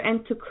share,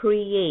 and to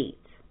create,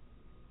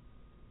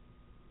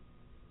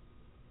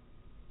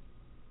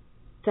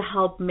 to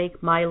help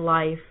make my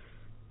life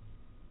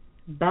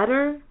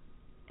better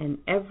and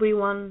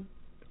everyone's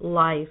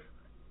life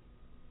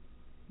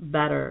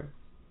better.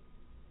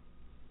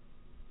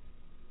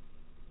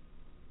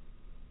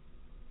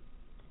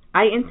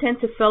 I intend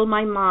to fill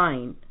my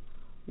mind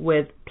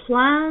with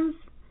plans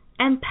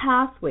and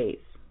pathways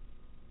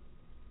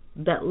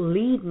that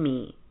lead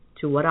me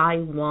to what I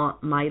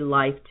want my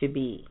life to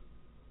be.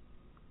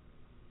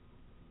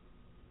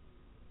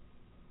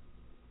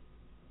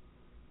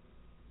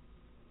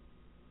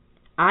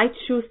 I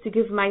choose to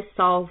give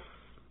myself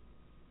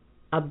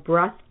a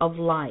breath of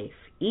life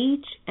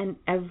each and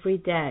every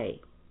day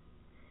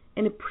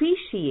and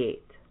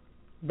appreciate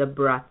the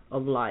breath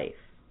of life.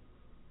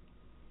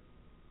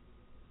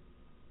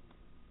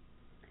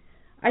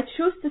 I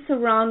choose to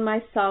surround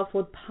myself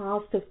with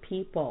positive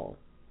people.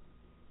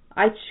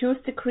 I choose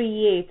to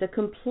create a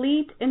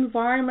complete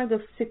environment of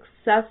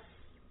success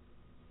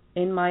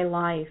in my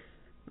life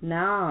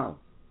now.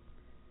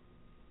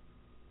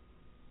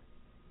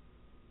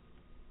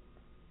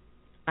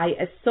 I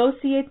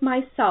associate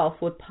myself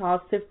with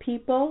positive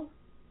people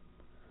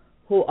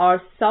who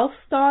are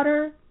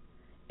self-starter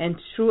and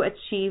true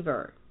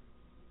achiever.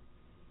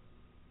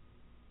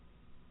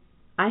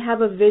 I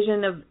have a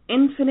vision of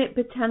infinite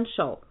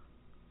potential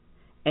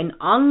and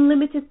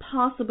unlimited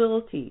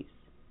possibilities.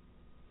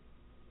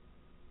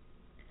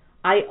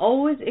 I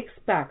always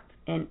expect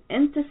and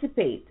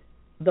anticipate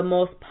the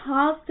most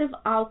positive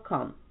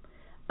outcome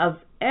of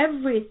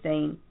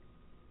everything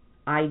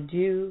I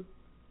do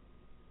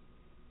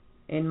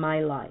in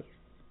my life.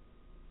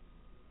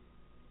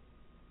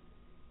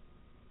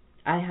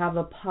 I have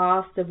a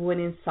positive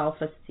winning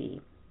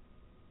self-esteem.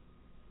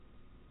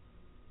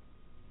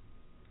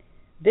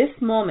 This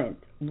moment,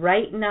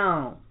 right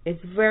now, is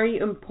very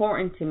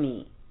important to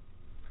me.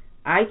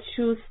 I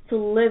choose to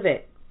live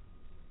it,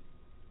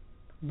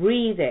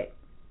 breathe it,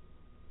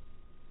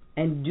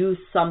 and do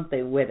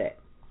something with it.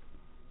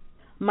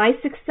 My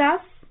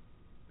success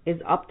is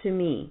up to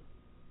me.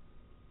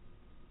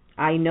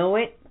 I know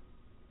it,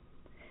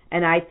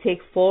 and I take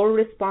full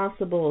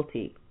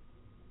responsibility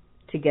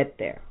to get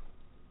there.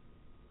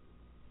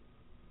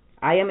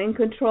 I am in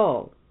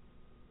control.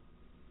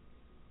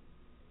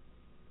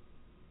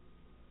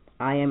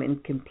 I am in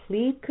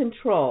complete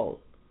control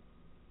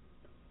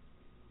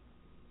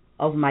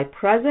of my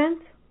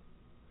present,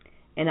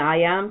 and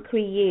I am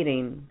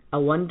creating a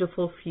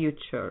wonderful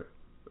future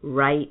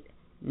right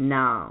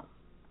now.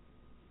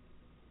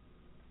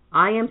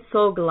 I am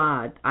so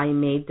glad I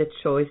made the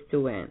choice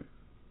to win.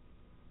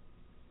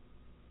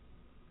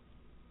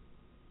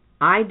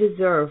 I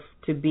deserve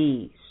to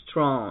be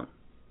strong.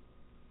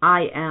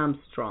 I am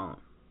strong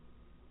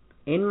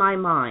in my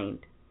mind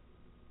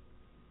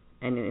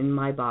and in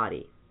my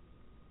body.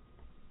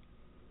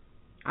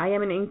 I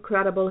am an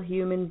incredible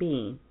human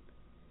being,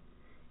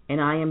 and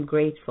I am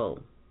grateful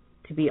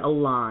to be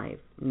alive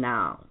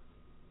now.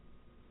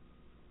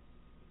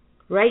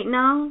 Right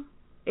now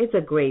is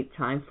a great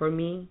time for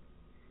me.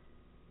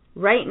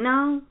 Right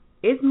now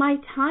is my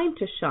time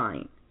to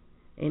shine,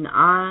 and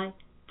I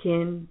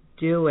can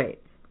do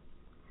it.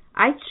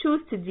 I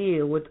choose to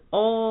deal with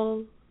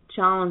all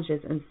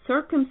challenges and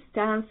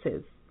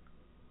circumstances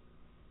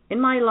in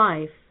my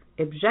life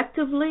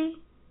objectively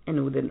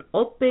and with an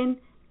open,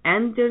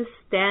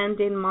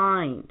 understanding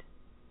mind.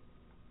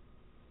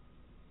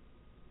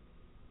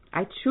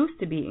 I choose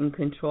to be in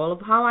control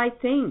of how I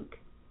think,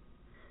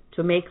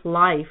 to make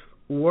life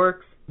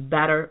work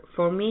better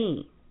for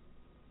me.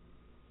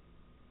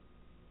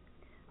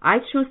 I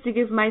choose to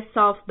give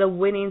myself the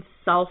winning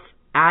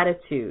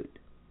self-attitude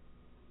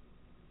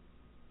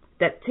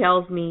that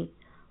tells me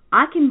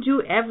I can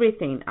do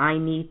everything I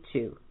need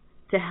to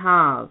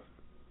have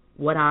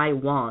what I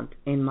want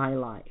in my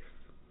life.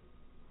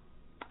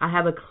 I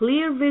have a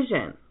clear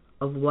vision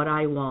of what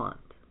I want.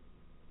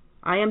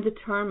 I am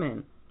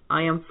determined.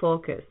 I am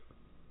focused.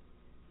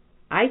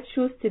 I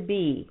choose to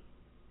be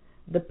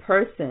the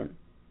person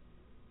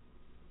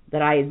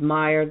that I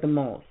admire the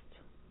most.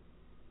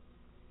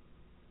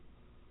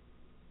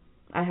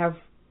 I have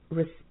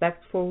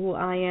respect for who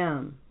I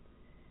am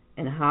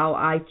and how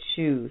I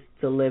choose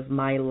to live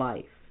my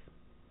life.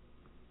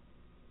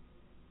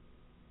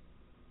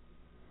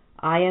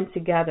 I am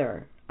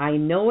together. I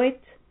know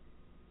it,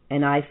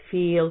 and I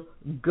feel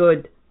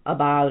good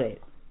about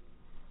it.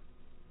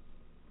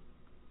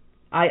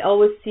 I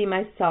always see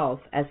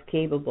myself as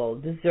capable,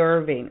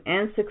 deserving,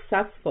 and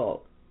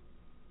successful.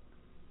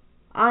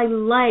 I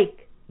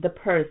like the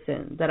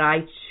person that I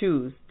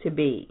choose to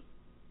be.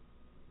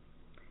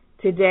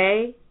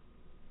 Today,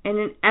 and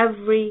in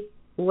every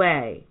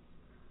way,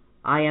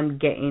 I am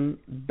getting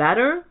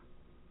better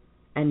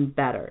and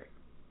better.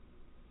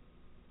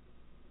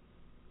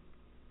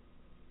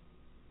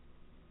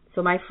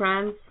 So my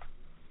friends,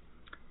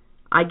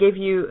 I give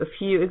you a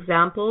few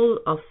examples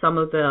of some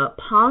of the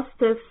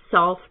positive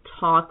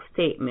self-talk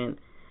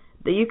statements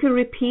that you can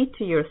repeat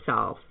to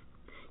yourself.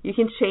 You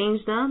can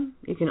change them,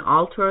 you can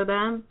alter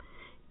them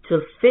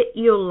to fit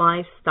your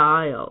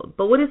lifestyle.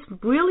 But what is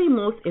really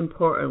most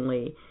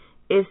importantly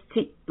is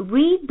to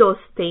read those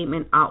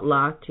statements out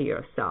loud to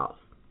yourself.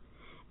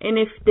 And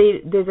if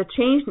there's a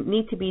change that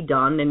needs to be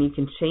done, then you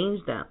can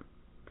change them.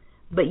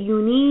 But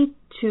you need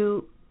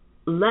to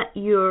let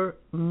your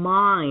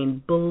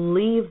mind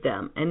believe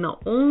them. And the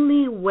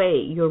only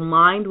way your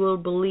mind will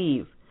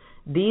believe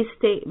these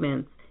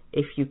statements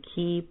if you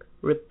keep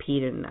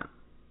repeating them.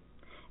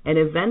 And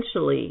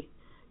eventually,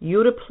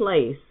 you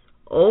replace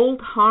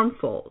old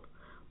harmful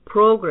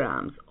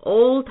programs,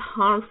 old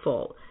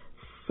harmful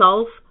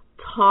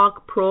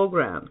self-talk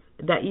programs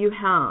that you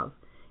have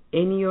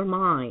in your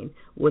mind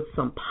with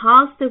some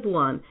positive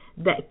one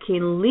that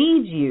can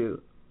lead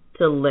you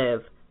to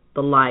live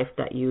the life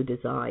that you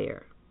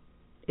desire.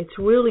 It's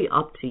really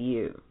up to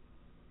you.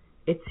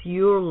 It's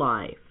your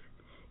life.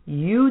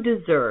 You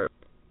deserve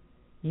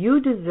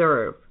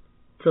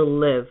to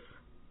live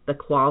the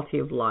quality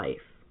of life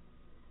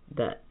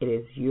that it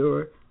is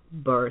your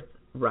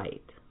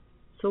birthright.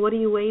 So what are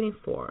you waiting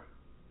for?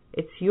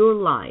 It's your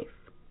life.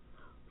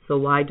 So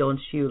why don't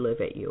you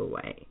live it your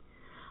way?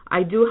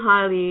 I do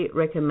highly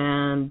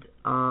recommend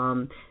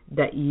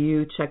that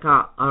you check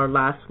out our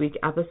last week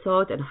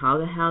episode and how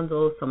to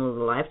handle some of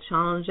the life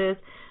challenges.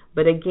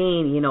 But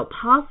again,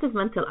 positive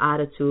mental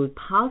attitude,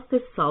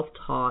 positive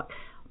self-talk,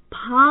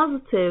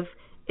 positive,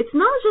 it's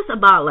not just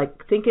about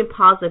like thinking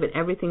positive and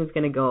everything is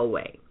going to go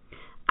away.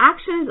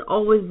 Action is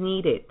always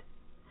needed.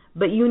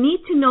 But you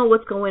need to know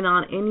what's going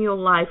on in your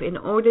life in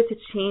order to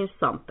change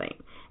something.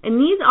 And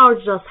these are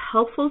just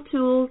helpful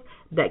tools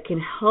that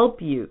can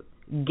help you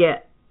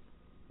get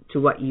to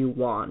what you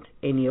want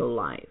in your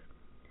life.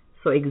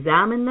 So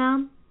examine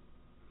them.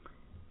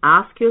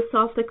 Ask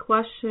yourself the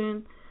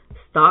question,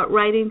 Start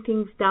writing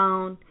things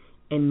down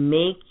and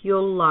make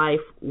your life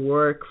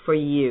work for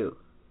you.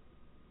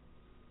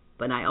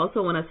 But I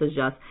also want to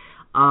suggest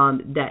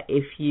that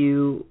if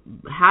you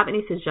have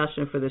any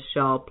suggestion for the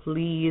show,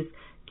 please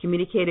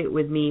communicate it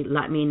with me.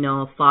 Let me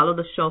know. Follow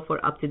the show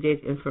for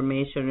up-to-date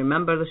information.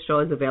 Remember, the show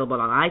is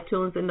available on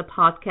iTunes in the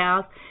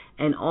podcast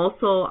and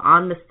also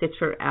on the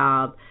Stitcher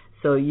app.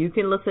 So you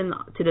can listen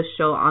to the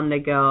show on the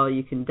go.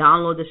 You can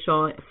download the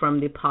show from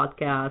the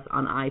podcast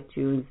on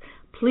iTunes.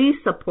 Please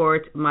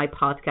support my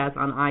podcast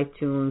on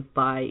iTunes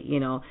by,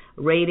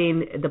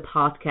 rating the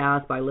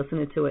podcast, by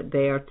listening to it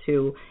there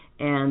too,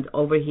 and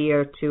over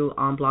here too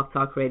on Blog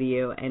Talk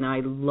Radio. And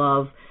I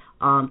love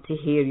to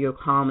hear your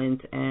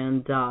comments,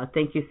 and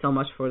thank you so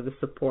much for the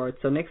support.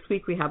 So next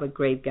week we have a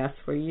great guest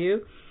for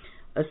you,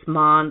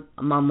 Usman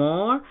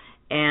Mamour,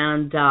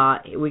 and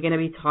we're going to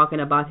be talking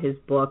about his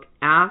book,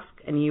 Ask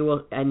and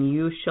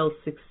You Shall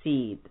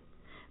Succeed,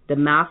 The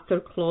Master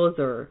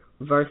Closer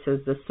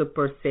versus the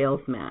Super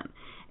Salesman.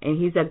 And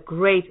he's a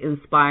great,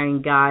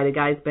 inspiring guy. The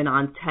guy's been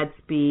on TED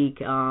Speak.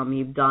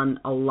 He's done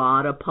a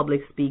lot of public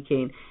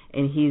speaking,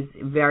 and he's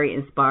very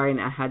inspiring.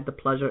 I had the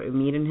pleasure of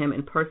meeting him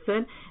in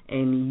person,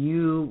 and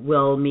you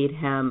will meet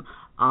him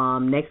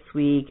next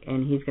week,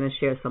 and he's going to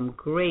share some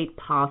great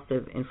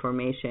positive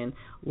information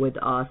with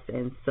us,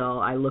 and so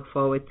I look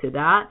forward to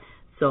that.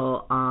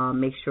 So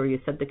make sure you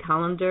set the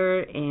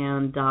calendar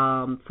and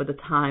for the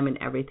time and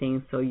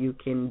everything so you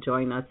can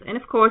join us. And,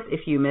 of course,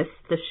 if you missed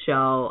the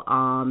show,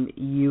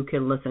 you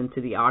can listen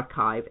to the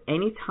archive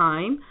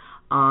anytime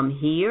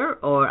here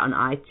or on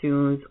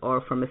iTunes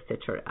or from the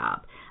Stitcher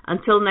app.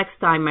 Until next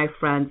time, my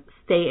friends,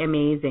 stay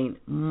amazing.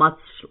 Much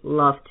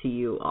love to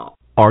you all.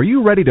 Are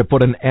you ready to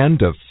put an end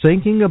to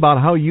thinking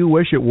about how you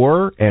wish it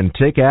were and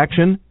take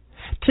action?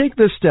 Take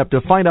this step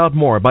to find out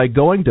more by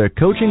going to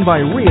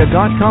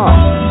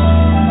coachingbyria.com.